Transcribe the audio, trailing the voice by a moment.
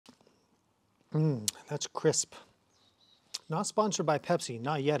That's crisp. Not sponsored by Pepsi,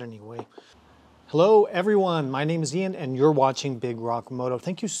 not yet anyway. Hello everyone, my name is Ian and you're watching Big Rock Moto.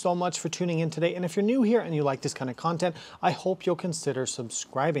 Thank you so much for tuning in today, and if you're new here and you like this kind of content, I hope you'll consider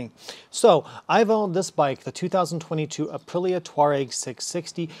subscribing. So I've owned this bike, the 2022 Aprilia Tuareg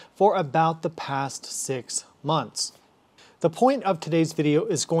 660, for about the past 6 months. The point of today's video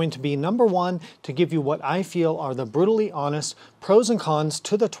is going to be, number one, to give you what I feel are the brutally honest pros and cons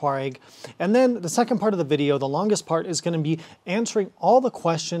to the Tuareg. And then the second part of the video, the longest part, is going to be answering all the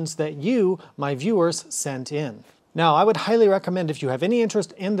questions that you, my viewers, sent in. Now, I would highly recommend, if you have any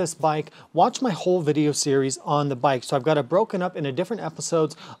interest in this bike, watch my whole video series on the bike. So I've got it broken up into different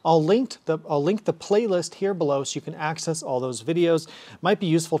episodes. I'll link the playlist here below so you can access all those videos. It might be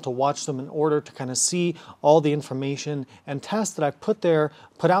useful to watch them in order to kind of see all the information and tests that I've put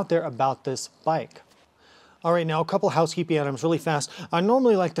out there about this bike. All right, now a couple housekeeping items really fast. I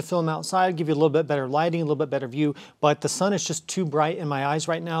normally like to film outside, give you a little bit better lighting, a little bit better view, but the sun is just too bright in my eyes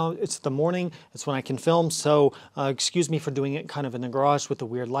right now. It's the morning, it's when I can film, so excuse me for doing it kind of in the garage with the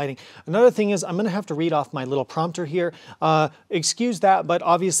weird lighting. Another thing is I'm gonna have to read off my little prompter here. Excuse that, but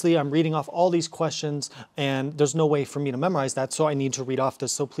obviously I'm reading off all these questions and there's no way for me to memorize that, so I need to read off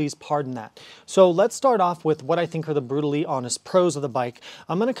this, so please pardon that. So let's start off with what I think are the brutally honest pros of the bike.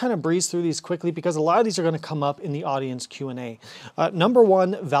 I'm gonna kind of breeze through these quickly because a lot of these are gonna come up in the audience Q&A. Number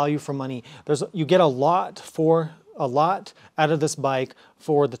one, value for money. You get a lot out of this bike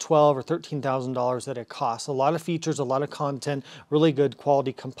for the $12,000 or $13,000 that it costs. A lot of features, a lot of content, really good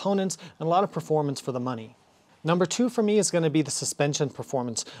quality components, and a lot of performance for the money. Number two for me is going to be the suspension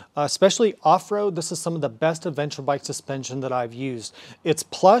performance. Especially off-road, this is some of the best adventure bike suspension that I've used. It's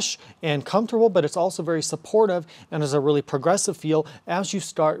plush and comfortable, but it's also very supportive and has a really progressive feel as you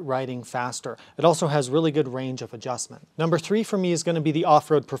start riding faster. It also has really good range of adjustment. Number three for me is going to be the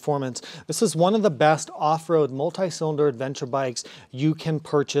off-road performance. This is one of the best off-road multi-cylinder adventure bikes you can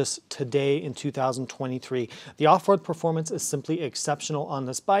purchase today in 2023. The off-road performance is simply exceptional on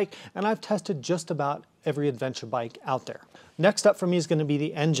this bike, and I've tested just about every adventure bike out there. Next up for me is going to be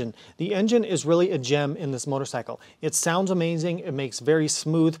the engine. The engine is really a gem in this motorcycle. It sounds amazing. It makes very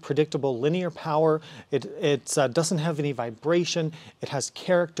smooth, predictable linear power. It doesn't have any vibration. It has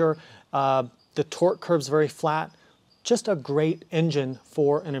character. The torque curve's very flat. Just a great engine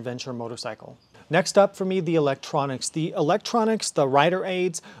for an adventure motorcycle. Next up for me, the electronics. The electronics, the rider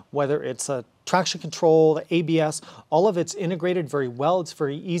aids, whether it's a traction control, the ABS, all of it's integrated very well. It's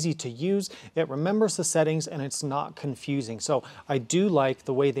very easy to use. It remembers the settings and it's not confusing. So I do like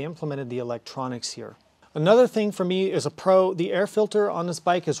the way they implemented the electronics here. Another thing for me is a pro. The air filter on this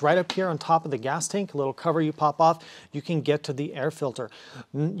bike is right up here on top of the gas tank, a little cover you pop off, you can get to the air filter.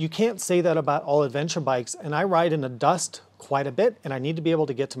 You can't say that about all adventure bikes, and I ride in the dust quite a bit and I need to be able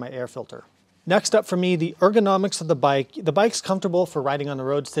to get to my air filter. Next up for me, the ergonomics of the bike. The bike's comfortable for riding on the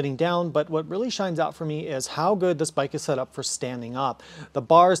road sitting down, but what really shines out for me is how good this bike is set up for standing up. The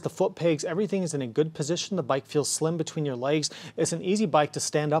bars, the foot pegs, everything is in a good position. The bike feels slim between your legs. It's an easy bike to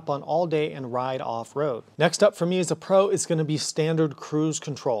stand up on all day and ride off-road. Next up for me as a pro is going to be standard cruise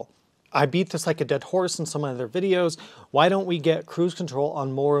control. I beat this like a dead horse in some of their videos. Why don't we get cruise control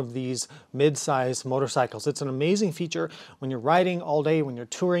on more of these mid-size motorcycles? It's an amazing feature when you're riding all day, when you're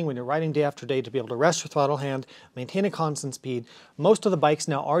touring, when you're riding day after day, to be able to rest your throttle hand, maintain a constant speed. Most of the bikes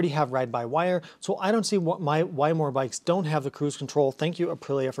now already have ride-by-wire, so I don't see why more bikes don't have the cruise control. Thank you,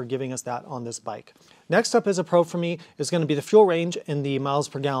 Aprilia, for giving us that on this bike. Next up as a pro for me is going to be the fuel range and the miles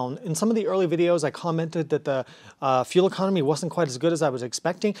per gallon. In some of the early videos, I commented that the fuel economy wasn't quite as good as I was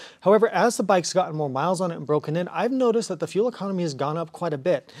expecting. However, as the bike's gotten more miles on it and broken in, I've noticed that the fuel economy has gone up quite a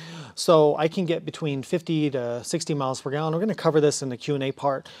bit. So I can get between 50 to 60 miles per gallon. We're going to cover this in the Q&A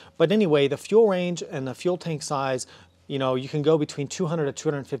part. But anyway, the fuel range and the fuel tank size, you know, you can go between 200 to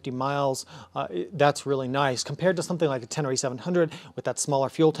 250 miles. That's really nice compared to something like a 10 or A700 with that smaller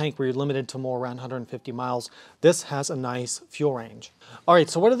fuel tank where you're limited to more around 150 miles. This has a nice fuel range. All right,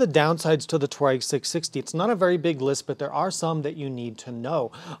 so what are the downsides to the Tuareg 660? It's not a very big list, but there are some that you need to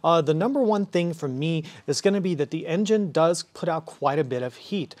know. The number one thing for me is going to be that the engine does put out quite a bit of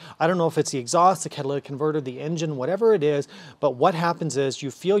heat. I don't know if it's the exhaust, the catalytic converter, the engine, whatever it is, but what happens is you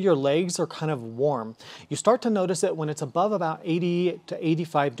feel your legs are kind of warm. You start to notice it when it's above about 80 to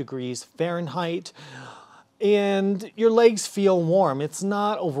 85 degrees Fahrenheit. and your legs feel warm. It's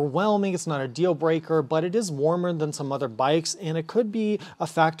not overwhelming, it's not a deal breaker, but it is warmer than some other bikes, and it could be a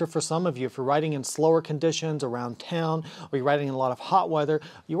factor for some of you. If you're riding in slower conditions around town, or you're riding in a lot of hot weather,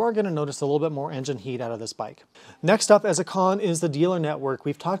 you are going to notice a little bit more engine heat out of this bike. Next up as a con is the dealer network.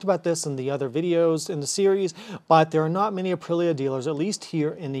 We've talked about this in the other videos in the series, but there are not many Aprilia dealers, at least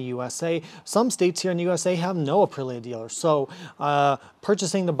here in the USA. Some states here in the USA have no Aprilia dealers, so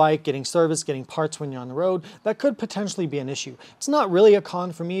purchasing the bike, getting service, getting parts when you're on the road, that could potentially be an issue. It's not really a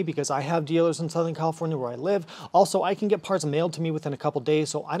con for me because I have dealers in Southern California where I live. Also, I can get parts mailed to me within a couple days,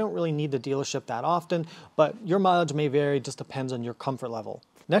 so I don't really need the dealership that often, but your mileage may vary, just depends on your comfort level.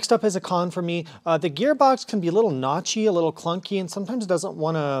 Next up is a con for me. The gearbox can be a little notchy, a little clunky, and sometimes it doesn't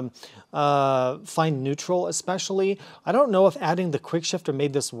want to find neutral especially. I don't know if adding the quick shifter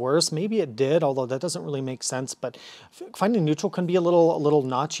made this worse. Maybe it did, although that doesn't really make sense, but finding neutral can be a little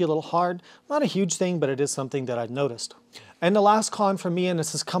notchy, a little hard. Not a huge thing, but it is something that I've noticed. And the last con for me, and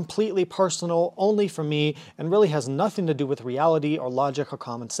this is completely personal, only for me, and really has nothing to do with reality or logic or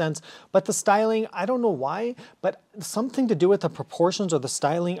common sense, but the styling, I don't know why, but something to do with the proportions or the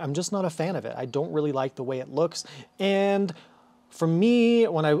styling, I'm just not a fan of it. I don't really like the way it looks, and for me,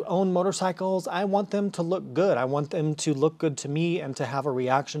 when I own motorcycles, I want them to look good. I want them to look good to me and to have a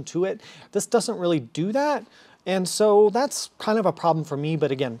reaction to it. This doesn't really do that. And so that's kind of a problem for me,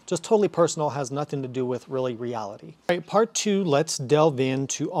 but again, just totally personal, has nothing to do with really reality. All right, part 2, let's delve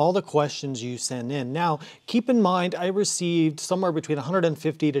into all the questions you send in. Now, keep in mind, I received somewhere between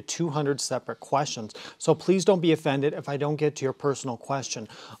 150 to 200 separate questions, so please don't be offended if I don't get to your personal question.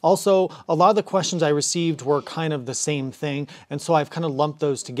 Also, a lot of the questions I received were kind of the same thing, and so I've kind of lumped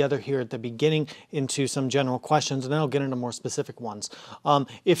those together here at the beginning into some general questions, and then I'll get into more specific ones.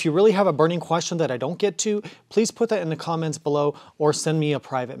 If you really have a burning question that I don't get to, please put that in the comments below or send me a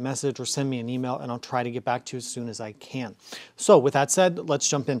private message or send me an email and I'll try to get back to you as soon as I can. So with that said, let's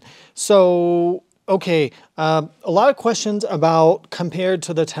jump in. So, okay, a lot of questions about compared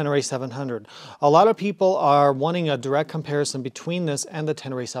to the Tenere 700. A lot of people are wanting a direct comparison between this and the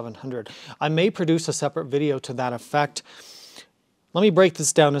Tenere 700. I may produce a separate video to that effect. Let me break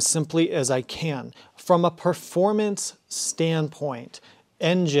this down as simply as I can. From a performance standpoint,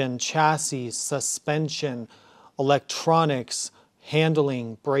 engine, chassis, suspension, electronics,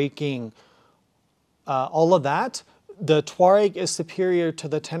 handling, braking, all of that, the Tuareg is superior to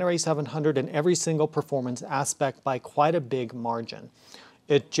the Tenere 700 in every single performance aspect by quite a big margin.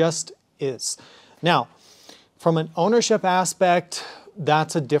 It just is. Now, from an ownership aspect,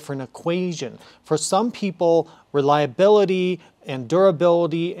 that's a different equation. For some people, reliability and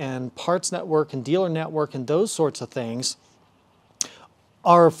durability and parts network and dealer network and those sorts of things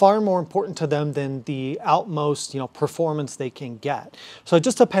are far more important to them than the outmost, performance they can get. So it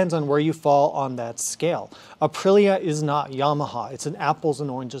just depends on where you fall on that scale. Aprilia is not Yamaha. It's an apples and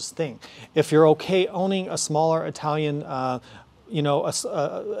oranges thing. If you're okay owning a smaller Italian, a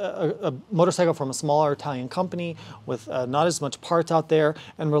motorcycle from a smaller Italian company with not as much parts out there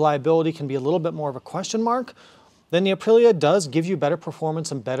and reliability can be a little bit more of a question mark, then the Aprilia does give you better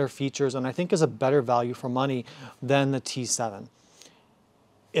performance and better features, and I think is a better value for money than the T7.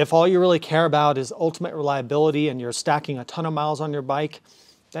 If all you really care about is ultimate reliability and you're stacking a ton of miles on your bike,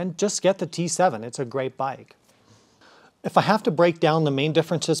 then just get the T7. It's a great bike. If I have to break down the main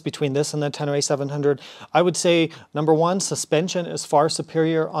differences between this and the Tenere 700, I would say, number one, suspension is far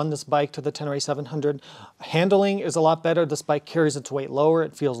superior on this bike to the Tenere 700. Handling is a lot better. This bike carries its weight lower.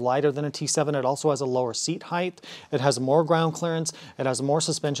 It feels lighter than a T7. It also has a lower seat height. It has more ground clearance. It has more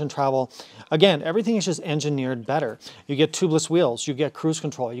suspension travel. Again, everything is just engineered better. You get tubeless wheels. You get cruise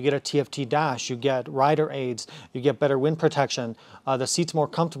control. You get a TFT dash. You get rider aids. You get better wind protection. The seat's more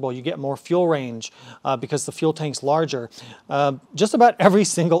comfortable. You get more fuel range because the fuel tank's larger. Just about every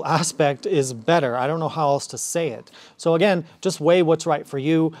single aspect is better. I don't know how else to say it. So again, just weigh what's right for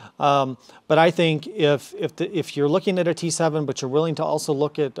you. But I think if you're looking at a T7, but you're willing to also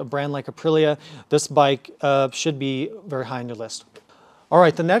look at a brand like Aprilia, this bike should be very high on your list. All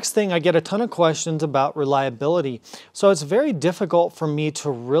right, the next thing, I get a ton of questions about reliability. So it's very difficult for me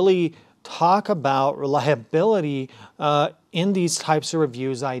to really talk about reliability in these types of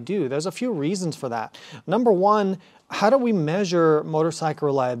reviews I do. There's a few reasons for that. Number one, how do we measure motorcycle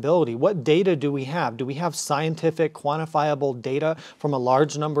reliability? What data do we have? Do we have scientific, quantifiable data from a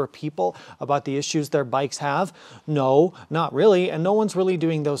large number of people about the issues their bikes have? No, not really, and no one's really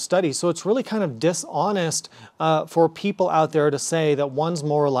doing those studies. So it's really kind of dishonest for people out there to say that one's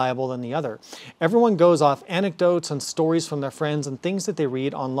more reliable than the other. Everyone goes off anecdotes and stories from their friends and things that they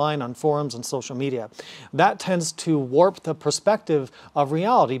read online on forums and social media. That tends to warp the perspective of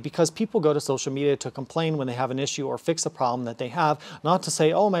reality because people go to social media to complain when they have an issue or fix the problem that they have, not to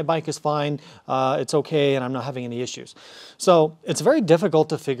say, oh, my bike is fine, it's okay, and I'm not having any issues. So it's very difficult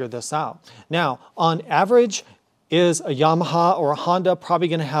to figure this out. Now, on average, is a Yamaha or a Honda probably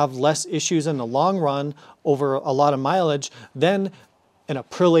going to have less issues in the long run over a lot of mileage than an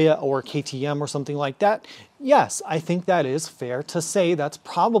Aprilia or KTM or something like that? Yes, I think that is fair to say. That's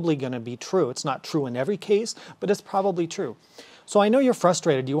probably going to be true. It's not true in every case, but it's probably true. So I know you're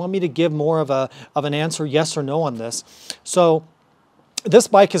frustrated. You want me to give more of an answer, yes or no on this. So this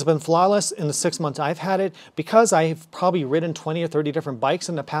bike has been flawless in the 6 months I've had it, because I've probably ridden 20 or 30 different bikes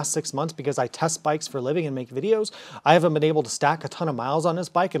in the past 6 months because I test bikes for a living and make videos. I haven't been able to stack a ton of miles on this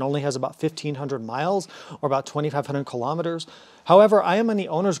bike. It only has about 1,500 miles or about 2,500 kilometers. However, I am in the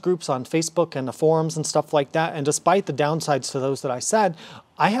owners groups on Facebook and the forums and stuff like that, and despite the downsides to those that I said,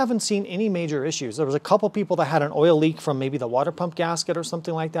 I haven't seen any major issues. There was a couple people that had an oil leak from maybe the water pump gasket or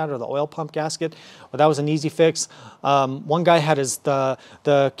something like that, or the oil pump gasket, but that was an easy fix. One guy had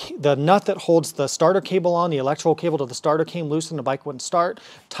the nut that holds the starter cable on, the electrical cable to the starter came loose and the bike wouldn't start,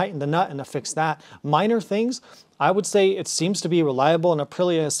 tightened the nut and to fix that. Minor things. I would say it seems to be reliable, and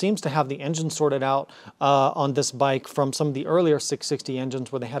Aprilia seems to have the engine sorted out on this bike from some of the earlier 660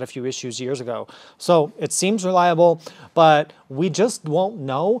 engines where they had a few issues years ago. So it seems reliable, but we just won't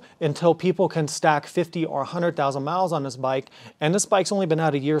know until people can stack 50 or 100,000 miles on this bike, and this bike's only been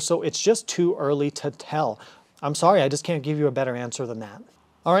out a year, so it's just too early to tell. I'm sorry, I just can't give you a better answer than that.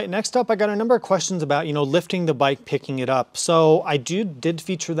 All right, next up, I got a number of questions about, lifting the bike, picking it up. So I did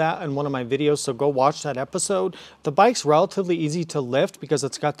feature that in one of my videos, so go watch that episode. The bike's relatively easy to lift because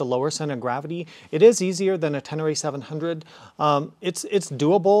it's got the lower center of gravity. It is easier than a Tenere 700. It's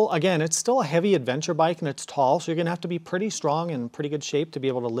doable. Again, it's still a heavy adventure bike and it's tall, so you're gonna have to be pretty strong and in pretty good shape to be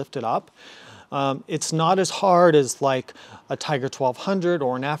able to lift it up. It's not as hard as like a Tiger 1200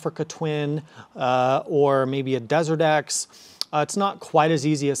 or an Africa Twin or maybe a Desert X. It's not quite as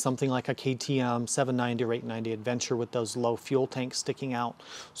easy as something like a KTM 790 or 890 Adventure with those low fuel tanks sticking out.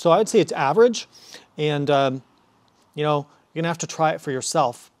 So I would say it's average, and you're gonna have to try it for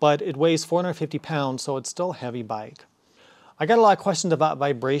yourself, but it weighs 450 pounds, so it's still a heavy bike. I got a lot of questions about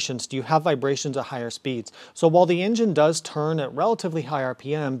vibrations. Do you have vibrations at higher speeds? So while the engine does turn at relatively high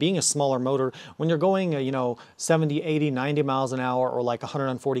RPM, being a smaller motor, when you're going 70, 80, 90 miles an hour or like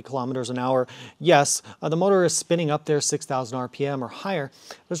 140 kilometers an hour, yes, the motor is spinning up there 6,000 RPM or higher.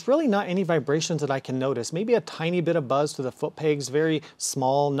 There's really not any vibrations that I can notice. Maybe a tiny bit of buzz to the foot pegs, very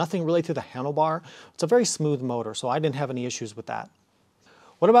small, nothing really to the handlebar. It's a very smooth motor, so I didn't have any issues with that.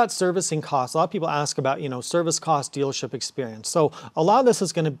 What about servicing costs? A lot of people ask about, service cost, dealership experience. So a lot of this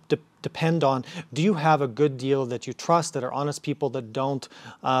is going to depend on, do you have a good deal that you trust, that are honest people that don't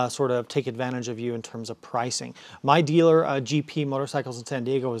sort of take advantage of you in terms of pricing? My dealer, GP Motorcycles in San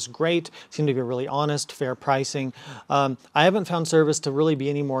Diego, is great. Seem to be really honest, fair pricing. I haven't found service to really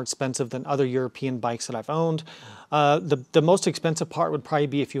be any more expensive than other European bikes that I've owned. The most expensive part would probably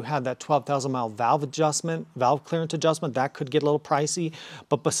be if you had that 12,000 mile valve clearance adjustment. That could get a little pricey.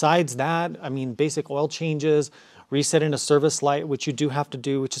 But besides that, I mean, basic oil changes, resetting a service light, which you do have to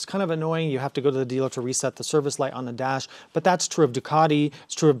do, which is kind of annoying. You have to go to the dealer to reset the service light on the dash, but that's true of Ducati,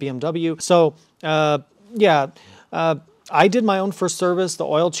 it's true of BMW. So I did my own first service, the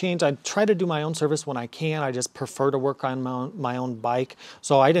oil change. I try to do my own service when I can. I just prefer to work on my own bike.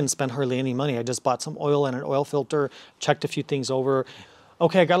 So I didn't spend hardly any money. I just bought some oil and an oil filter, checked a few things over.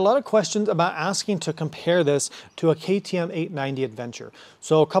 Okay, I got a lot of questions about asking to compare this to a KTM 890 Adventure.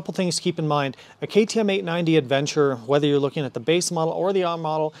 So a couple things to keep in mind. A KTM 890 Adventure, whether you're looking at the base model or the R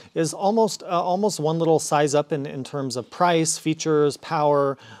model, is almost one little size up in terms of price, features,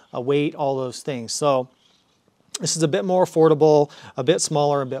 power, weight, all those things. So this is a bit more affordable, a bit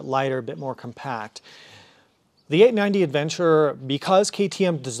smaller, a bit lighter, a bit more compact. The 890 Adventure, because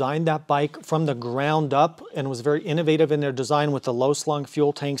KTM designed that bike from the ground up and was very innovative in their design with the low slung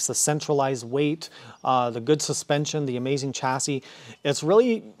fuel tanks, the centralized weight, the good suspension, the amazing chassis, it's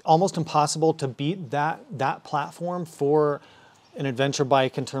really almost impossible to beat that platform for an adventure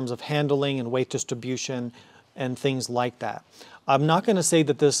bike in terms of handling and weight distribution and things like that. I'm not going to say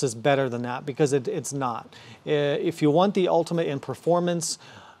that this is better than that because it's not. If you want the ultimate in performance,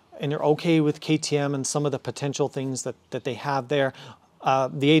 and you're okay with KTM and some of the potential things that they have there,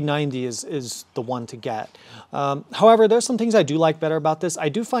 the 890 is the one to get. However, there's some things I do like better about this. I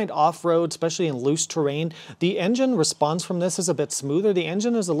do find off-road, especially in loose terrain, the engine response from this is a bit smoother. The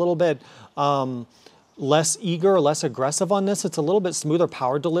engine is a little bit less eager, less aggressive on this. It's a little bit smoother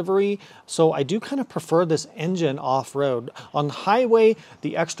power delivery. So I do kind of prefer this engine off-road. On highway,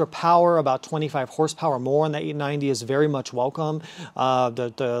 the extra power, about 25 horsepower more on the 890 is very much welcome.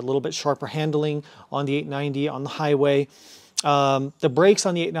 The little bit sharper handling on the 890 on the highway. The brakes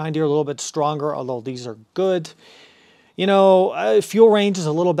on the 890 are a little bit stronger, although these are good. You know, fuel range is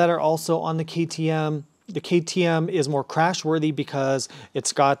a little better also on the KTM. The KTM is more crash worthy because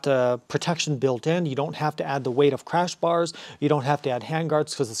it's got protection built in. You don't have to add the weight of crash bars. You don't have to add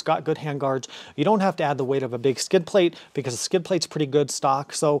handguards because it's got good handguards. You don't have to add the weight of a big skid plate because the skid plate's pretty good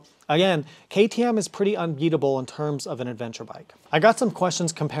stock. So again, KTM is pretty unbeatable in terms of an adventure bike. I got some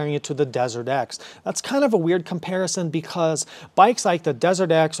questions comparing it to the Desert X. That's kind of a weird comparison because bikes like the Desert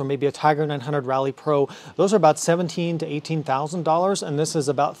X or maybe a Tiger 900 Rally Pro, those are about $17,000 to $18,000, and this is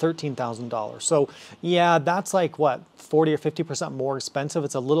about $13,000. So yeah, that's like what, 40 or 50% more expensive.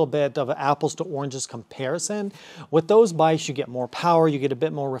 It's a little bit of an apples to oranges comparison. With those bikes, you get more power, you get a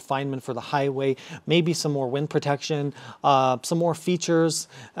bit more refinement for the highway, maybe some more wind protection, some more features,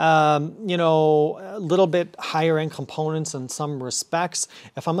 you know, a little bit higher end components in some respects.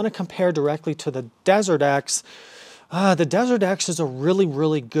 If I'm going to compare directly to the Desert X is a really,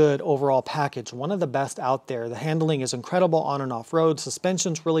 really good overall package. One of the best out there. The handling is incredible on and off road.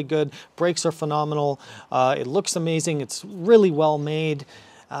 Suspension's really good. Brakes are phenomenal. It looks amazing. It's really well made.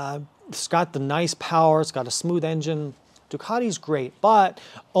 It's got the nice power. It's got a smooth engine. Ducati's great, but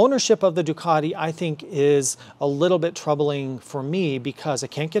ownership of the Ducati, I think, is a little bit troubling for me because I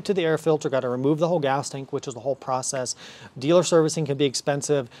can't get to the air filter, got to remove the whole gas tank, which is the whole process. Dealer servicing can be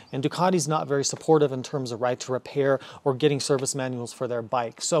expensive, and Ducati's not very supportive in terms of right to repair or getting service manuals for their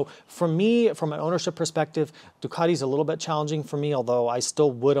bike. So for me, from an ownership perspective, Ducati's a little bit challenging for me, although I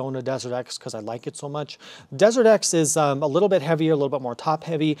still would own a Desert X because I like it so much. Desert X is a little bit heavier, a little bit more top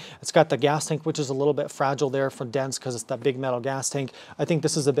heavy. It's got the gas tank, which is a little bit fragile there for dense because it's that big metal gas tank. I think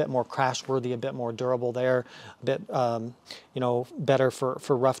this is a bit more crash worthy, a bit more durable there, a bit you know, better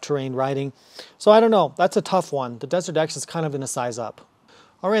for rough terrain riding. So I don't know, that's a tough one. The Desert X is kind of in a size up.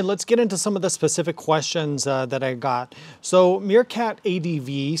 All right, let's get into some of the specific questions that I got. So Meerkat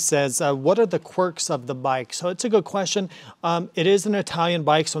ADV says, what are the quirks of the bike? So it's a good question. It is an Italian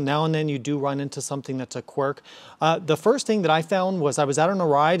bike, so now and then you do run into something that's a quirk. The first thing that I found was I was out on a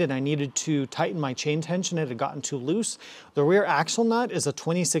ride and I needed to tighten my chain tension. It had gotten too loose. The rear axle nut is a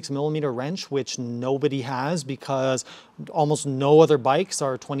 26mm wrench, which nobody has because almost no other bikes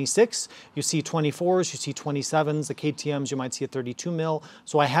are 26. You see 24s, you see 27s, the KTMs, you might see a 32mm.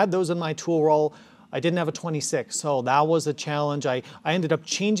 So I had those in my tool roll. I didn't have a 26, so that was a challenge. I ended up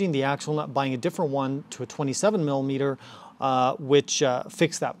changing the axle nut, buying a different one to a 27mm, which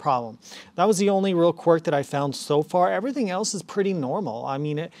fixed that problem. That was the only real quirk that I found so far. Everything else is pretty normal. I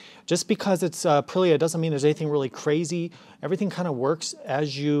mean, just because it's Aprilia doesn't mean there's anything really crazy. Everything kind of works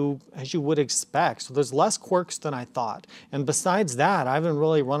as you would expect. So there's less quirks than I thought. And besides that, I haven't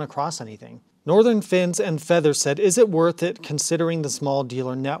really run across anything. Northern Fins and Feathers said, is it worth it considering the small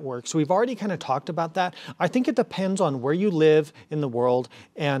dealer network? So we've already kind of talked about that. I think it depends on where you live in the world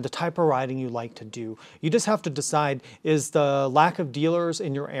and the type of riding you like to do. You just have to decide, is the lack of dealers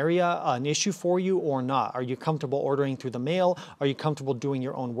in your area an issue for you or not? Are you comfortable ordering through the mail? Are you comfortable doing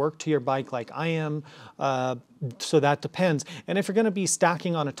your own work to your bike like I am? So that depends. And if you're going to be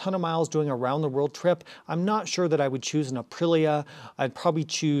stacking on a ton of miles doing a round the world trip, I'm not sure that I would choose an Aprilia. I'd probably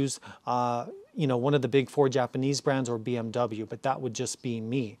choose you know, one of the big four Japanese brands or BMW, but that would just be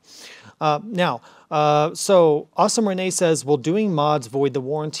me. So Awesome Renee says, will doing mods void the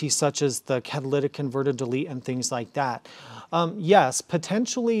warranty such as the catalytic converter delete and things like that? Yes,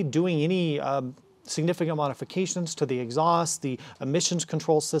 potentially doing any significant modifications to the exhaust, the emissions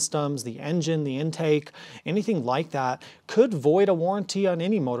control systems, the engine, the intake, anything like that could void a warranty on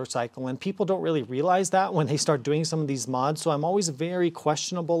any motorcycle, and people don't really realize that when they start doing some of these mods. So I'm always very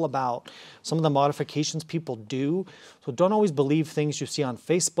questionable about some of the modifications people do. So don't always believe things you see on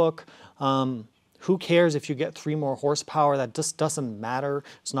Facebook. Who cares if you get 3 more horsepower? That just doesn't matter.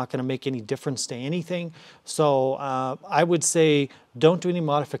 It's not going to make any difference to anything. So I would say don't do any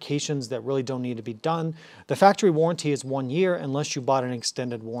modifications that really don't need to be done. The factory warranty is 1 year unless you bought an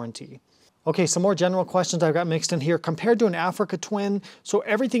extended warranty. Okay, some more general questions I've got mixed in here. Compared to an Africa Twin, so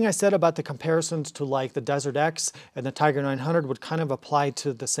everything I said about the comparisons to like the Desert X and the Tiger 900 would kind of apply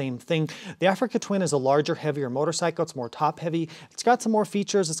to the same thing. The Africa Twin is a larger, heavier motorcycle. It's more top heavy. It's got some more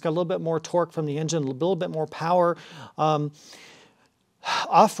features. It's got a little bit more torque from the engine, a little bit more power.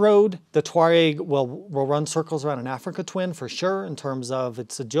 Off-road, the Tuareg will run circles around an Africa Twin for sure in terms of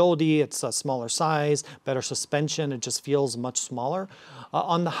its agility, it's a smaller size, better suspension, it just feels much smaller.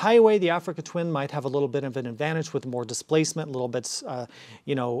 On the highway, the Africa Twin might have a little bit of an advantage with more displacement, a little bit,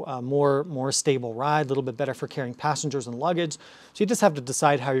 more stable ride, a little bit better for carrying passengers and luggage. So you just have to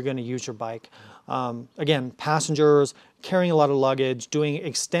decide how you're going to use your bike. Again, passengers, carrying a lot of luggage, doing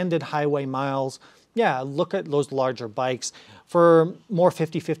extended highway miles. Yeah, look at those larger bikes. For more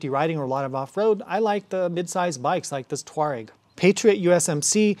 50-50 riding or a lot of off-road, I like the mid-size bikes like this Tuareg. Patriot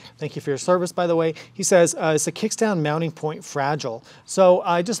USMC, thank you for your service, by the way. He says, is the kickstand mounting point fragile? So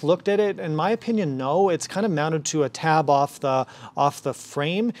I just looked at it. In my opinion, no. It's kind of mounted to a tab off the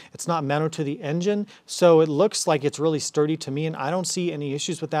frame. It's not mounted to the engine. So it looks like it's really sturdy to me, and I don't see any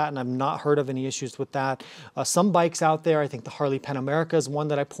issues with that, and I've not heard of any issues with that. Some bikes out there, I think the Harley Pan America is one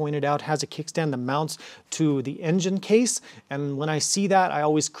that I pointed out, has a kickstand that mounts to the engine case. And when I see that, I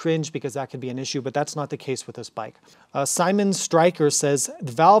always cringe because that could be an issue, but that's not the case with this bike. Simon Stryker says,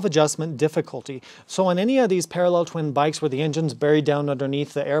 valve adjustment difficulty. So on any of these parallel twin bikes where the engine's buried down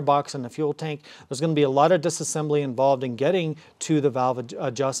underneath the airbox and the fuel tank, there's going to be a lot of disassembly involved in getting to the valve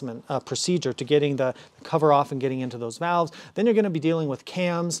adjustment procedure, to getting the cover off and getting into those valves. Then you're going to be dealing with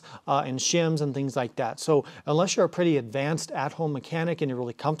cams and shims and things like that. So unless you're a pretty advanced at-home mechanic and you're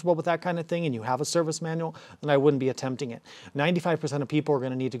really comfortable with that kind of thing and you have a service manual, then I wouldn't be attempting it. 95% of people are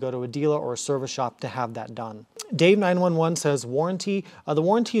going to need to go to a dealer or a service shop to have that done. Dave 911 says warranty. The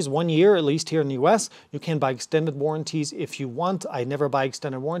warranty is 1 year, at least here in the US. You can buy extended warranties if you want. I never buy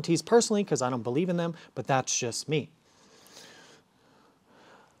extended warranties personally because I don't believe in them, but that's just me.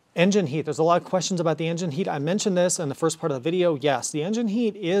 Engine heat. There's a lot of questions about the engine heat. I mentioned this in the first part of the video. Yes, the engine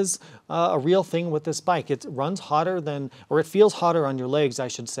heat is a real thing with this bike. It runs hotter than, or it feels hotter on your legs, I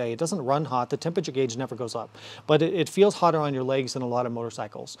should say. It doesn't run hot. The temperature gauge never goes up, but it feels hotter on your legs than a lot of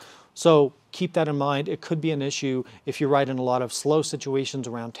motorcycles. So keep that in mind. It could be an issue if you ride in a lot of slow situations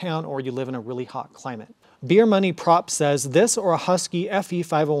around town or you live in a really hot climate. Beer Money Prop says, this or a Husky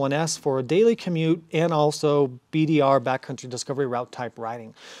FE501S for a daily commute and also BDR backcountry discovery route type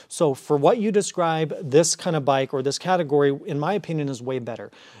riding. So for what you describe, this kind of bike or this category, in my opinion, is way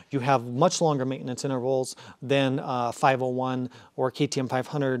better. You have much longer maintenance intervals than 501 or KTM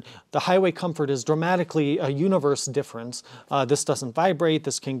 500. The highway comfort is dramatically a universe difference. This doesn't vibrate.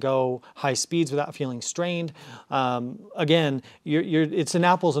 This can go high speeds without feeling strained. Again, it's an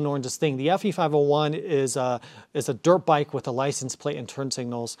apples and oranges thing. The FE501 is a dirt bike with a license plate and turn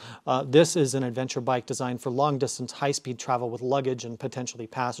signals. This is an adventure bike designed for long distance, high speed travel with luggage and potentially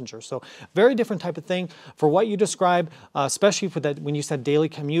passengers. So very different type of thing. For what you describe, especially for that, when you said daily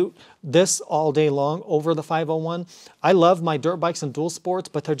commute, this all day long over the 501. I love my dirt bikes and dual sports,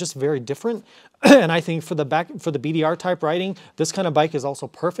 but they're just very different. And I think for the BDR type riding, this kind of bike is also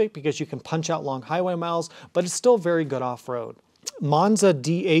perfect because you can punch out long highway miles, but it's still very good off-road. Monza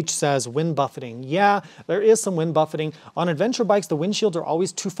DH says wind buffeting. Yeah, there is some wind buffeting. On adventure bikes, the windshields are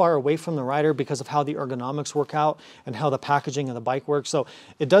always too far away from the rider because of how the ergonomics work out and how the packaging of the bike works. So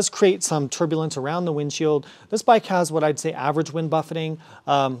it does create some turbulence around the windshield. This bike has what I'd say average wind buffeting.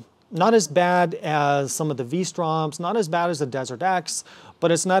 Not as bad as some of the V-Stroms, not as bad as the Desert X,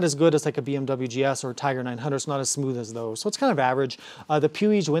 but it's not as good as like a BMW GS or a Tiger 900. It's not as smooth as those. So it's kind of average. The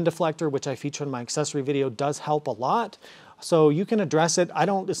Puig wind deflector, which I featured in my accessory video, does help a lot. So you can address it.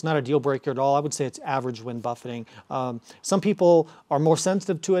 It's not a deal breaker at all. I would say it's average wind buffeting. Some people are more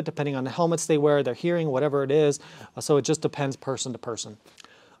sensitive to it depending on the helmets they wear, their hearing, whatever it is. So it just depends person to person.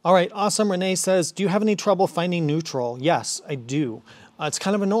 All right, Awesome Renee says, do you have any trouble finding neutral? Yes, I do. It's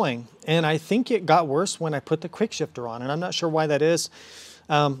kind of annoying. And I think it got worse when I put the quick shifter on, and I'm not sure why that is.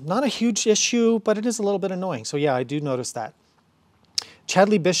 Not a huge issue, but it is a little bit annoying. So yeah, I do notice that.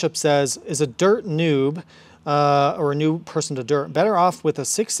 Chadley Bishop says, is a dirt noob or a new person to dirt better off with a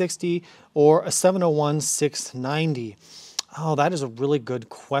 660 or a 701 690? Oh, that is a really good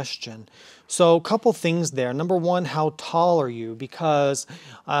question. So a couple things there. Number one, how tall are you? Because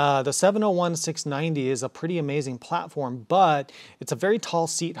the 701 690 is a pretty amazing platform, but it's a very tall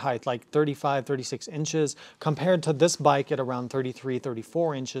seat height, like 35, 36 inches, compared to this bike at around 33,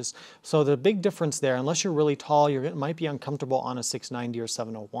 34 inches. So the big difference there, unless you're really tall, you might be uncomfortable on a 690 or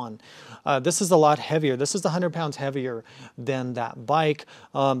 701. This is a lot heavier. This is 100 pounds heavier than that bike.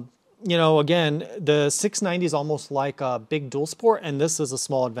 you know, again, the 690 is almost like a big dual sport, and this is a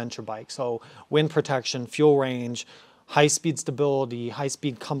small adventure bike. So wind protection, fuel range, high-speed stability,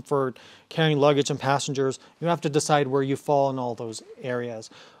 high-speed comfort, carrying luggage and passengers. You have to decide where you fall in all those areas.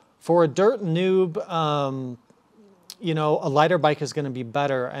 For a dirt noob, you know, a lighter bike is going to be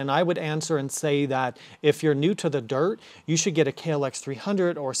better. And I would answer and say that if you're new to the dirt, you should get a KLX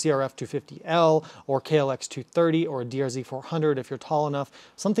 300 or CRF 250L or KLX 230 or a DRZ 400 if you're tall enough,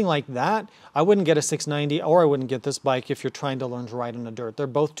 something like that. I wouldn't get a 690, or I wouldn't get this bike if you're trying to learn to ride in the dirt. They're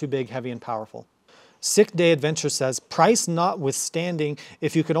both too big, heavy, and powerful. Sick Day Adventure says, price notwithstanding,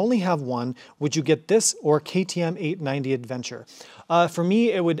 if you could only have one, would you get this or KTM 890 Adventure? For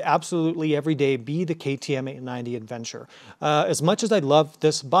me, it would absolutely every day be the KTM 890 Adventure. As much as I love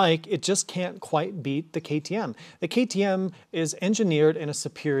this bike, it just can't quite beat the KTM. The KTM is engineered in a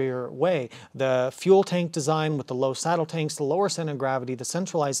superior way. The fuel tank design with the low saddle tanks, the lower center of gravity, the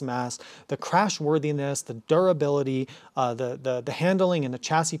centralized mass, the crash worthiness, the durability, the handling and the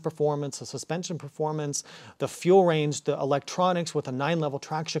chassis performance, the suspension performance, the fuel range, the electronics with a 9-level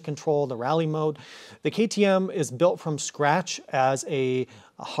traction control, the rally mode. The KTM is built from scratch as a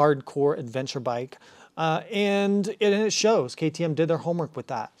hardcore adventure bike, and it shows. KTM did their homework with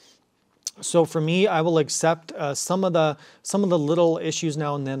that. So for me, I will accept some of the little issues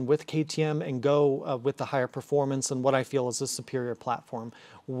now and then with KTM and go with the higher performance and what I feel is a superior platform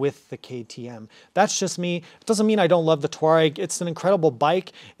with the KTM. That's just me. It doesn't mean I don't love the Tuareg. It's an incredible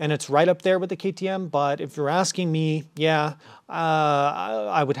bike and it's right up there with the KTM. But if you're asking me, yeah,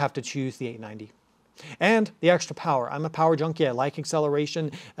 I would have to choose the 890. And the extra power. I'm a power junkie. I like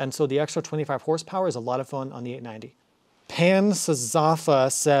acceleration. And so the extra 25 horsepower is a lot of fun on the 890. Pan Sazafa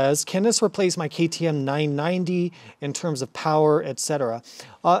says, can this replace my KTM 990 in terms of power, etc.?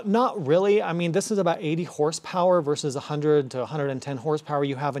 Not really. I mean, this is about 80 horsepower versus 100 to 110 horsepower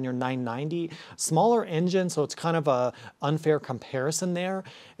you have in your 990. Smaller engine, so it's kind of a unfair comparison there.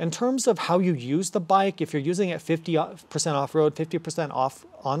 In terms of how you use the bike, if you're using it 50% off-road, 50%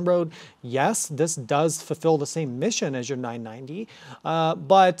 on-road, yes, this does fulfill the same mission as your 990.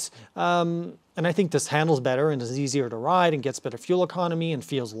 And I think this handles better and is easier to ride and gets better fuel economy and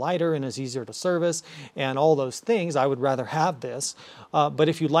feels lighter and is easier to service and all those things. I would rather have this. But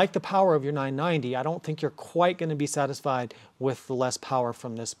if you like the power of your 990, I don't think you're quite going to be satisfied with the less power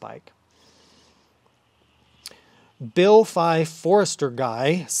from this bike. Bill 5 Forester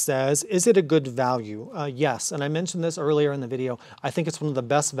Guy says, is it a good value? Yes, and I mentioned this earlier in the video. I think it's one of the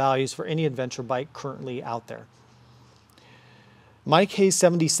best values for any adventure bike currently out there. Mike Hayes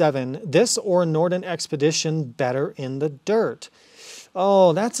 77, this or Norden Expedition better in the dirt?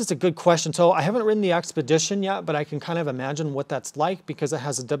 Oh, that's just a good question. So I haven't ridden the Expedition yet, but I can kind of imagine what that's like because it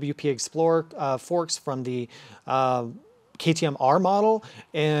has a WP Explorer forks from the KTM R model,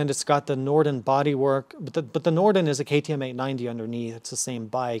 and it's got the Norden bodywork, but the Norden is a KTM 890 underneath. It's the same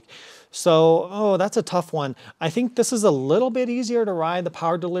bike. So, oh, that's a tough one. I think this is a little bit easier to ride. The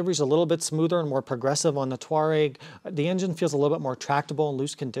power delivery is a little bit smoother and more progressive on the Tuareg. The engine feels a little bit more tractable in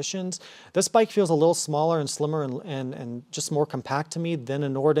loose conditions. This bike feels a little smaller and slimmer and just more compact to me than a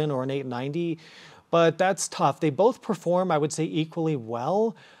Norden or an 890, but that's tough. They both perform, I would say, equally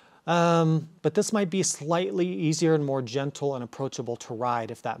well. But this might be slightly easier and more gentle and approachable to ride,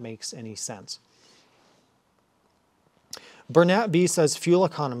 if that makes any sense. Bernat B says fuel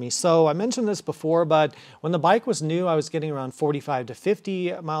economy. So I mentioned this before, but when the bike was new, I was getting around 45 to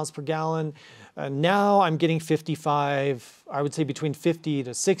 50 miles per gallon. Now I'm getting 55, I would say between 50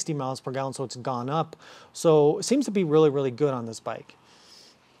 to 60 miles per gallon, so it's gone up. So it seems to be really, really good on this bike.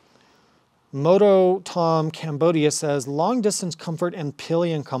 Moto Tom Cambodia says, long distance comfort and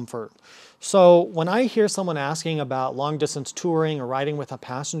pillion comfort. So when I hear someone asking about long distance touring or riding with a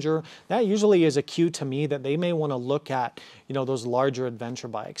passenger, that usually is a cue to me that they may want to look at, you know, those larger adventure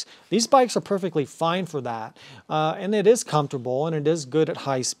bikes. These bikes are perfectly fine for that. And it is comfortable and it is good at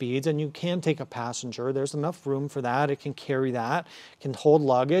high speeds and you can take a passenger. There's enough room for that. It can carry that, it can hold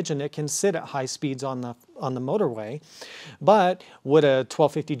luggage, and it can sit at high speeds on the motorway. But would a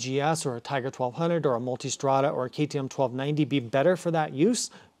 1250 GS or a Tiger 1200 or a Multistrada or a KTM 1290 be better for that use?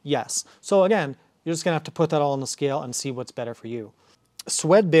 Yes. So again, you're just going to have to put that all on the scale and see what's better for you.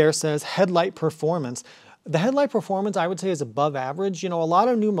 Swedbear says headlight performance. The headlight performance, I would say, is above average. You know, a lot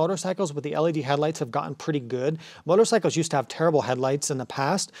of new motorcycles with the LED headlights have gotten pretty good. Motorcycles used to have terrible headlights in the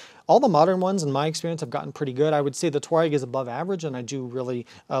past. All the modern ones, in my experience, have gotten pretty good. I would say the Tuareg is above average, and I do really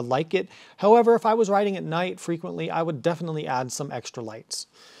like it. However, if I was riding at night frequently, I would definitely add some extra lights.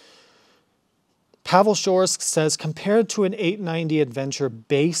 Pavel Shorsk says, compared to an 890 Adventure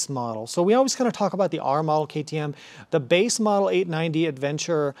base model. So we always kind of talk about the R model KTM. The base model 890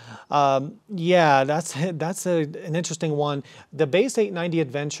 Adventure, yeah, that's an interesting one. The base 890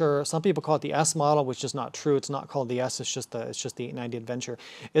 Adventure, some people call it the S model, which is not true. It's not called the S, it's just the 890 Adventure,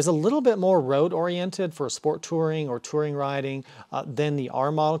 is a little bit more road-oriented for sport touring or touring riding than the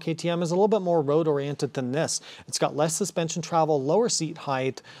R model KTM is a little bit more road-oriented than this. It's got less suspension travel, lower seat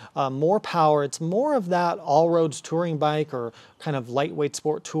height, more power. It's more of that all-roads touring bike or kind of lightweight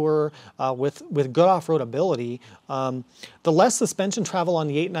sport tour with good off-road ability. The less suspension travel on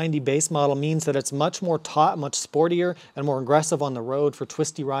the 890 base model means that it's much more taut, much sportier, and more aggressive on the road for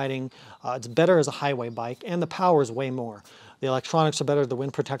twisty riding. It's better as a highway bike, and the power is way more. The electronics are better, the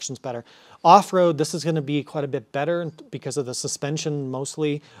wind protection's better. Off-road, this is going to be quite a bit better because of the suspension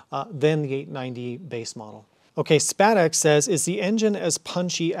mostly than the 890 base model. Okay, Spadex says, is the engine as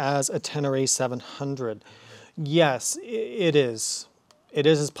punchy as a Tenere 700? Yes, it is. It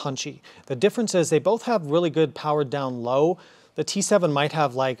is as punchy. The difference is they both have really good power down low. The T7 might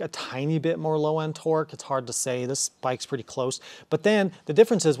have like a tiny bit more low-end torque. It's hard to say. This bike's pretty close. But then the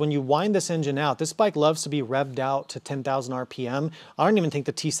difference is when you wind this engine out, this bike loves to be revved out to 10,000 RPM. I don't even think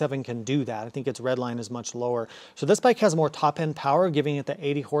the T7 can do that. I think its red line is much lower. So this bike has more top-end power, giving it the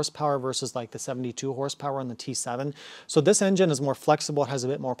 80 horsepower versus like the 72 horsepower on the T7. So this engine is more flexible. It has a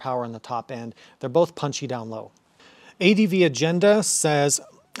bit more power on the top end. They're both punchy down low. ADV Agenda says,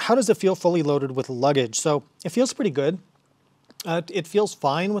 how does it feel fully loaded with luggage? So it feels pretty good. It feels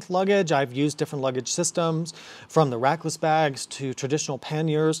fine with luggage. I've used different luggage systems, from the rackless bags to traditional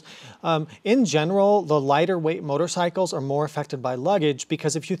panniers. In general, the lighter weight motorcycles are more affected by luggage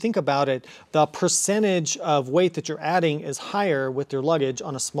because if you think about it, the percentage of weight that you're adding is higher with your luggage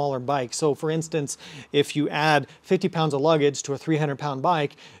on a smaller bike. So for instance, if you add 50 pounds of luggage to a 300-pound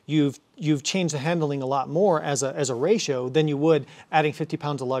bike, you've changed the handling a lot more as a ratio than you would adding 50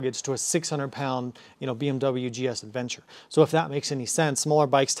 pounds of luggage to a 600-pound BMW GS Adventure. So if that makes any sense, smaller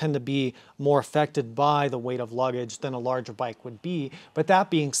bikes tend to be more affected by the weight of luggage than a larger bike would be. But that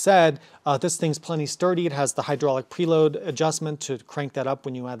being said, this thing's plenty sturdy. It has the hydraulic preload adjustment to crank that up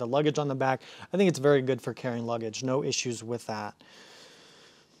when you add the luggage on the back. I think it's very good for carrying luggage. No issues with that.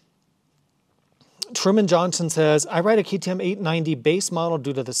 Truman Johnson says, I ride a KTM 890 base model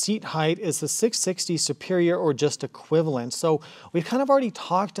due to the seat height. Is the 660 superior or just equivalent? So we've kind of already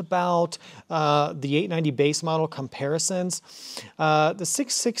talked about the 890 base model comparisons. The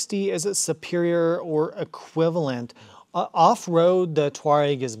 660, is it superior or equivalent? Off-road, the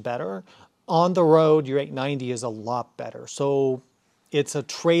Tuareg is better. On the road, your 890 is a lot better. So it's a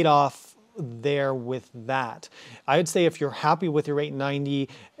trade-off there with that. I would say if you're happy with your 890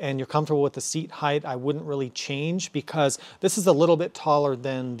 and you're comfortable with the seat height, I wouldn't really change because this is a little bit taller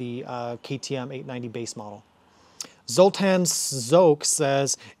than the KTM 890 base model. Zoltan Zoke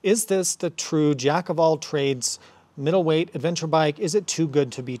says, is this the true jack of all trades middleweight adventure bike? Is it too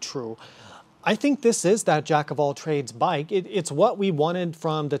good to be true? I think this is that jack of all trades bike. It's what we wanted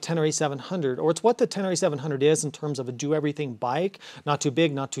from the Tenere 700, or it's what the Tenere 700 is in terms of a do-everything bike. Not too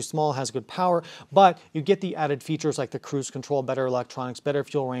big, not too small, has good power, but you get the added features like the cruise control, better electronics, better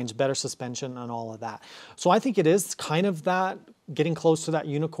fuel range, better suspension, and all of that. So I think it is kind of that, getting close to that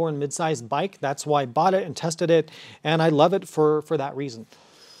unicorn mid-sized bike. That's why I bought it and tested it, and I love it for that reason.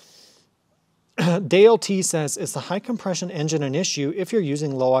 Dale T says, is the high compression engine an issue if you're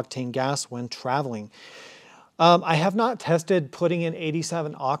using low octane gas when traveling? I have not tested putting in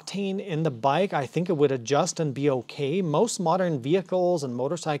 87 octane in the bike. I think it would adjust and be okay. Most modern vehicles and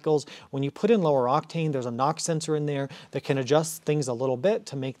motorcycles, when you put in lower octane, there's a NOx sensor in there that can adjust things a little bit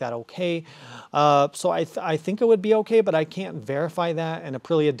to make that okay. So I think it would be okay, but I can't verify that. And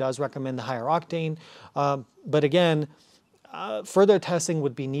Aprilia does recommend the higher octane. But again, further testing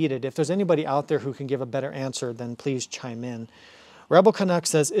would be needed. If there's anybody out there who can give a better answer, then please chime in. Rebel Canuck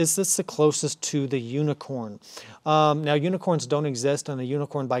says, is this the closest to the unicorn? Now, unicorns don't exist, and the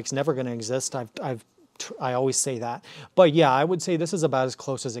unicorn bike's never going to exist. I always say that. But yeah, I would say this is about as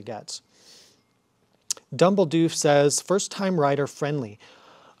close as it gets. Dumbledoof says, first-time rider friendly.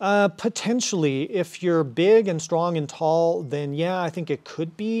 Potentially, if you're big and strong and tall, then yeah, I think it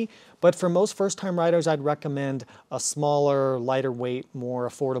could be. But for most first-time riders, I'd recommend a smaller, lighter weight, more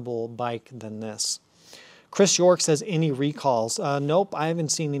affordable bike than this. Chris York says, any recalls? Nope, I haven't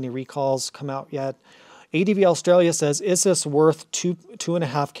seen any recalls come out yet. ADV Australia says, is this worth 2.5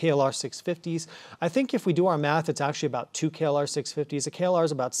 KLR 650s? I think if we do our math, it's actually about 2 KLR 650s. A KLR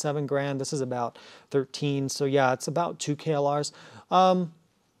is about 7 grand. This is about 13. So yeah, it's about 2 KLRs.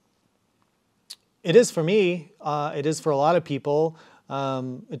 It is for me. It is for a lot of people.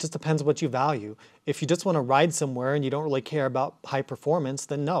 It just depends what you value. If you just want to ride somewhere and you don't really care about high performance,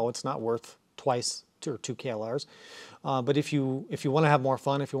 then no, it's not worth twice or 2 KLRs. But if you want to have more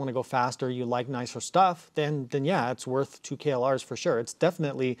fun, if you want to go faster, you like nicer stuff, then yeah, it's worth 2 KLRs for sure. It's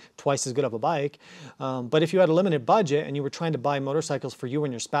definitely twice as good of a bike. But if you had a limited budget and you were trying to buy motorcycles for you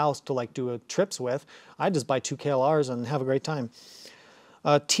and your spouse to like do trips with, I'd just buy 2 KLRs and have a great time.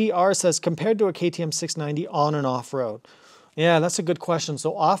 TR says, compared to a KTM 690 on and off-road. Yeah, that's a good question.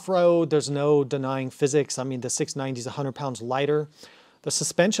 So off-road, there's no denying physics. I mean, the 690 is 100 pounds lighter. The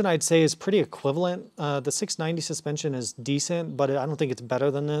suspension, I'd say, is pretty equivalent. The 690 suspension is decent, but I don't think it's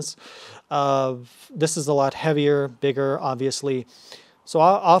better than this. This is a lot heavier, bigger, obviously. So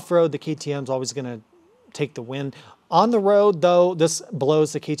off-road, the KTM is always going to take the win. On the road, though, this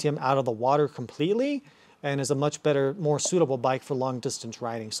blows the KTM out of the water completely and is a much better, more suitable bike for long-distance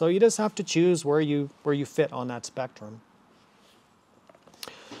riding. So you just have to choose where you fit on that spectrum.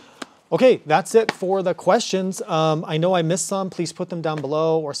 Okay, that's it for the questions. I know I missed some. Please put them down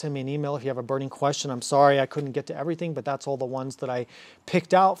below or send me an email if you have a burning question. I'm sorry I couldn't get to everything, but that's all the ones that I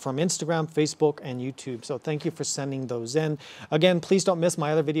picked out from Instagram, Facebook, and YouTube. So thank you for sending those in. Again, please don't miss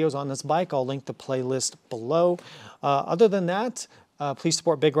my other videos on this bike. I'll link the playlist below. Other than that, please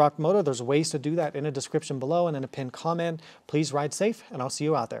support Big Rock Moto. There's ways to do that in a description below and in a pinned comment. Please ride safe, and I'll see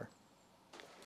you out there.